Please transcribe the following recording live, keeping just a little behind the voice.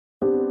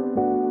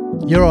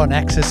You're on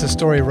Access the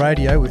Story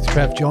Radio with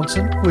Trav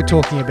Johnson. We're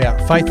talking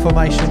about faith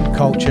formation,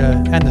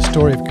 culture, and the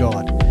story of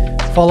God.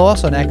 Follow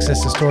us on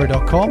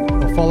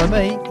accessthestory.com or follow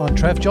me on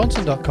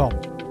travjohnson.com.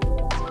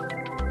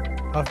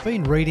 I've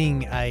been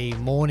reading a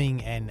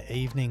morning and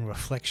evening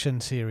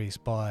reflection series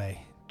by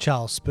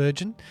Charles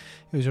Spurgeon,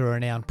 who's a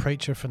renowned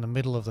preacher from the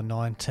middle of the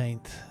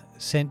 19th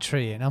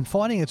century, and I'm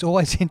finding it's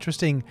always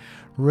interesting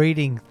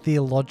reading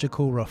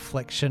theological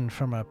reflection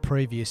from a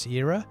previous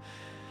era.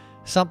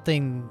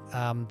 Something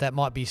that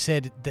might be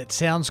said that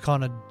sounds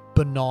kind of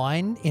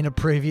benign in a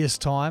previous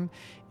time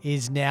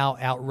is now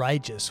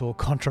outrageous or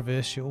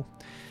controversial.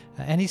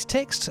 And his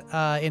text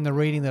in the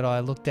reading that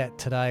I looked at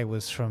today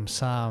was from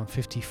Psalm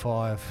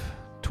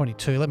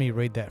 55:22. Let me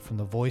read that from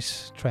the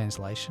Voice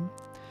translation.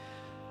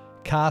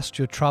 Cast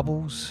your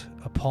troubles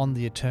upon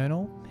the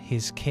Eternal.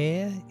 His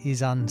care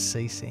is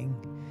unceasing.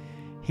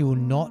 He will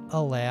not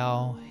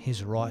allow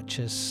his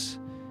righteous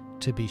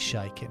to be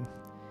shaken.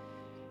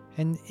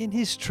 And in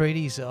his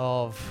treatise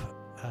of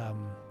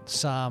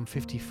Psalm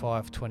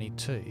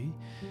 55:22,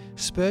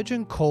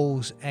 Spurgeon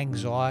calls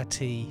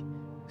anxiety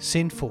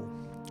sinful.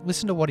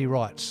 Listen to what he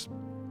writes.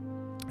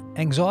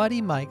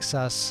 Anxiety makes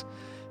us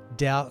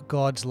doubt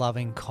God's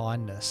loving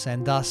kindness,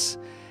 and thus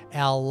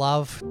our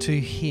love to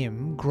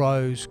him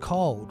grows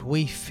cold.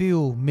 We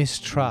feel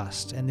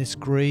mistrust, and this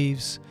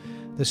grieves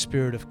the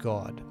Spirit of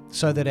God,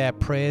 so that our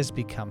prayers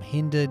become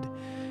hindered,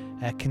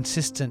 our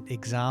consistent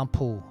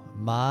example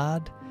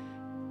marred,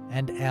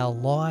 and our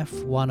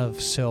life one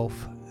of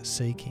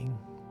self-seeking.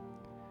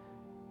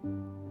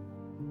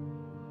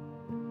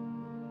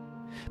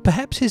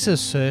 Perhaps his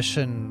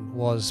assertion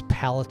was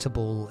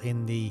palatable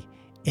in the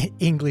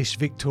English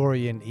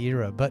Victorian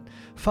era, but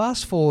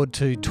fast forward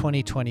to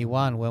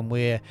 2021 when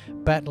we're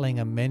battling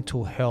a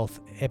mental health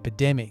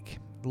epidemic.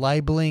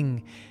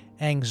 Labelling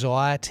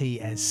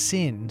anxiety as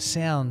sin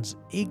sounds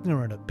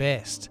ignorant at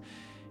best,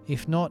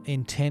 if not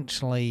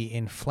intentionally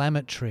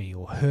inflammatory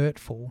or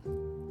hurtful.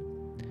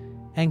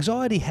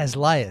 Anxiety has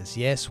layers,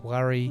 yes,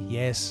 worry,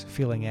 yes,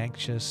 feeling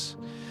anxious,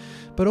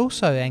 but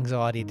also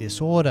anxiety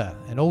disorder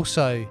and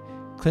also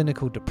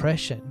clinical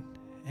depression.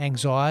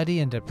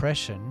 Anxiety and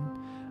depression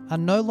are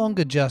no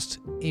longer just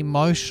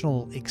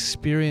emotional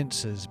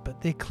experiences, but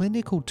they're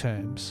clinical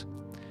terms.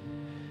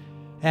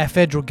 Our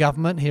federal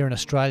government here in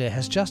Australia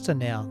has just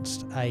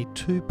announced a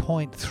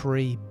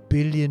 $2.3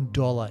 billion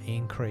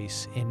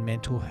increase in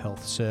mental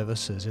health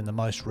services in the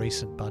most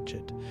recent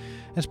budget.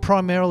 It's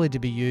primarily to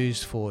be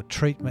used for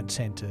treatment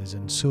centres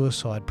and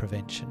suicide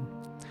prevention.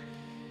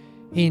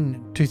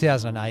 In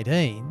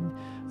 2018,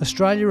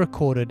 Australia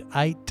recorded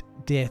 8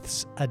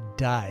 deaths a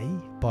day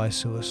by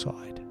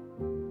suicide.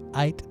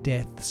 8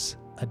 deaths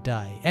a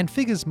day. And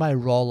figures may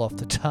roll off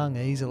the tongue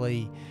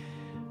easily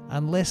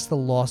unless the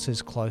loss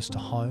is close to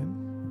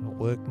home, a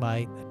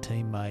workmate, a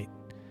teammate,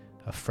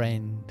 a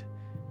friend,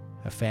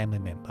 a family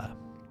member.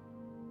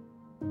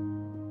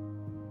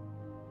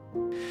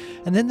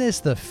 And then there's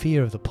the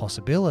fear of the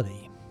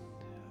possibility.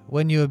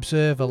 When you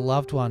observe a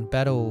loved one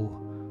battle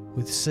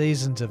with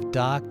seasons of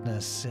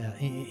darkness,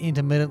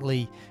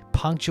 intermittently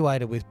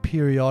punctuated with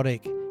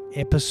periodic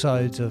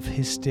episodes of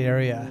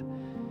hysteria,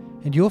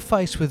 and you're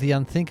faced with the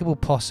unthinkable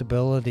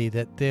possibility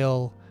that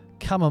there'll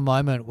come a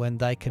moment when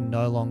they can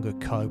no longer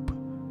cope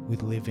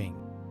with living.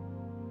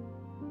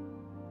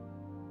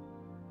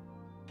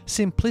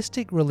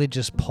 Simplistic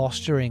religious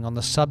posturing on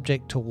the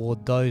subject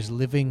toward those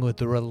living with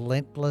the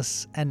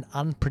relentless and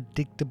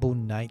unpredictable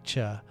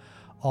nature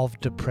of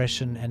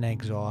depression and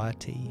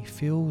anxiety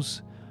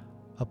feels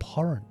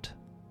abhorrent.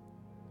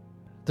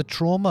 The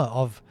trauma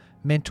of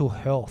mental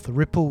health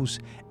ripples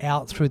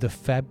out through the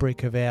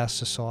fabric of our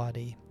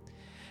society.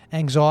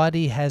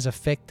 Anxiety has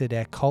affected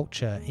our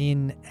culture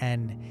in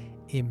an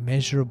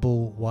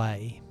immeasurable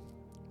way.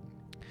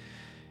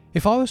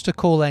 If I was to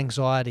call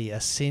anxiety a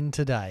sin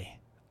today,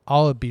 I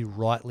would be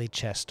rightly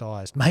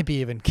chastised, maybe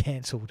even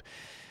cancelled.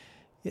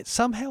 Yet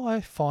somehow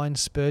I find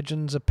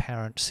Spurgeon's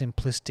apparent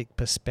simplistic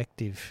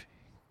perspective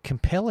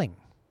compelling.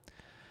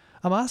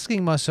 I'm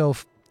asking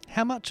myself,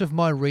 how much of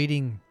my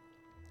reading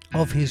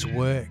of his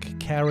work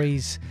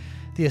carries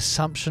the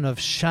assumption of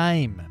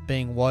shame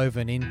being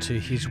woven into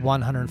his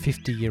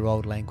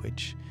 150-year-old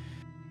language?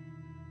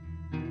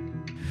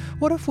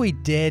 What if we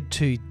dared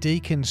to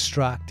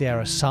deconstruct our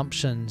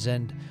assumptions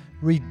and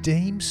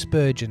redeem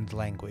Spurgeon's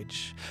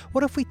language?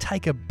 What if we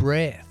take a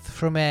breath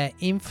from our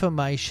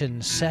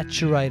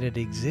information-saturated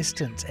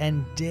existence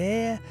and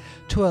dare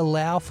to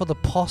allow for the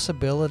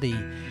possibility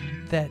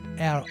that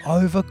our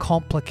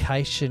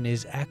overcomplication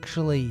is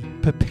actually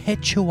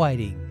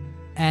perpetuating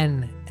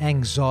an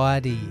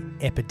anxiety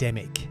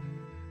epidemic?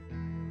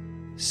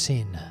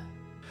 Sin.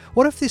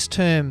 What if this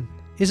term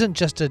isn't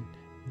just a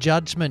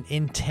judgment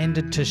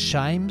intended to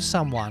shame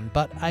someone,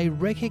 but a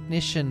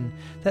recognition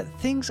that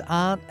things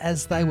aren't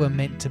as they were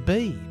meant to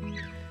be?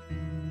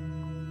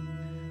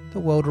 The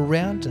world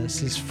around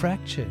us is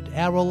fractured.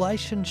 Our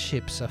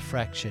relationships are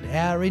fractured.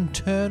 Our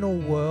internal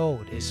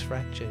world is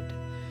fractured.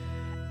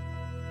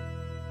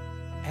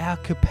 Our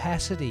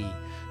capacity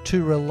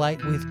to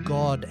relate with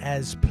God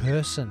as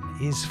person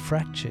is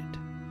fractured?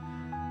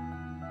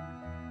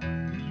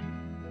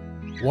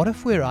 What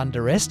if we're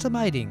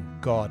underestimating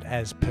God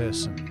as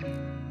person?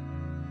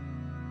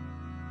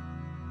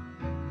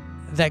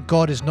 That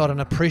God is not an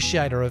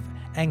appreciator of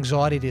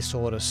anxiety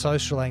disorder,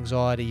 social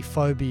anxiety,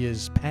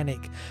 phobias,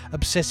 panic,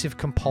 obsessive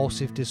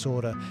compulsive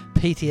disorder,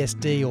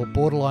 PTSD, or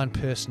borderline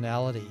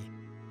personality.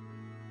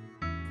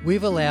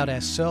 We've allowed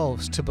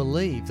ourselves to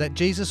believe that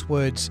Jesus'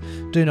 words,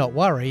 "do not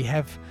worry,"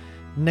 have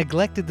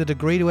neglected the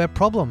degree to our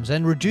problems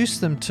and reduced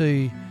them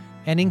to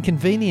an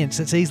inconvenience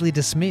that's easily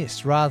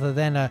dismissed rather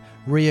than a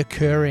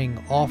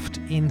reoccurring, oft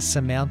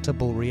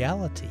insurmountable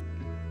reality.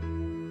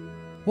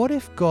 What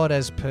if God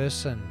as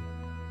person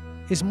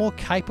is more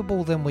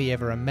capable than we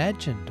ever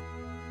imagined,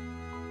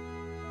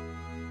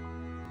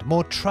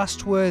 more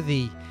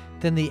trustworthy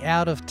than the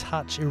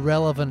out-of-touch,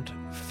 irrelevant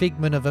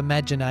figment of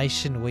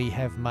imagination we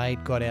have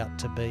made God out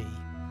to be?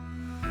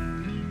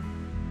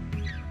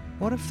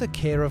 What if the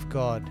care of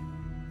God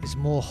is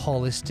more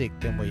holistic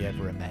than we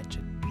ever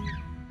imagined?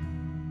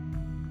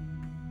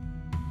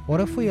 What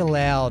if we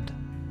allowed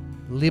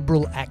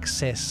liberal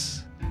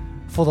access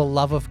for the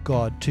love of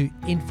God to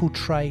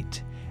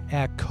infiltrate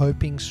our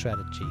coping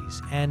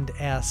strategies and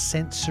our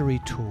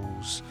sensory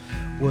tools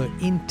were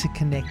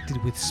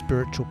interconnected with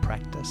spiritual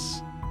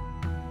practice?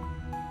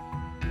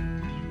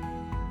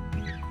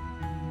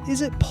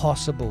 Is it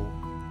possible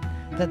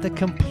that the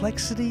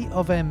complexity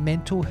of our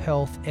mental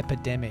health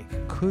epidemic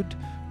could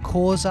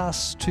cause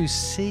us to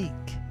seek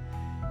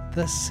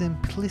the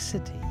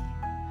simplicity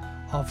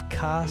of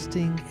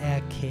casting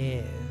our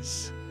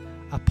cares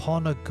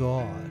upon a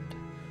God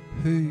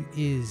who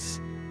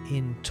is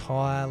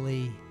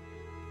entirely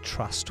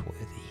trustworthy?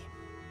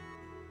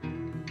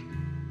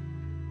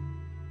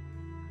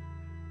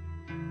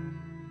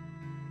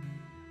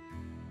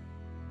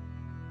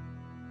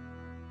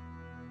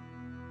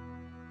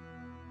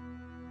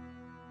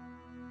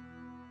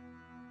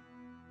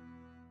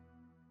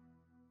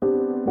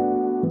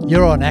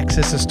 You're on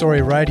Access the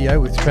Story Radio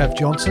with Trav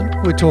Johnson.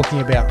 We're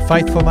talking about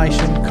faith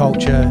formation,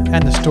 culture,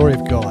 and the story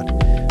of God.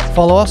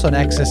 Follow us on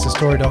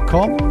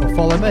accessthestory.com or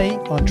follow me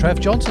on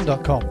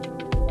travjohnson.com.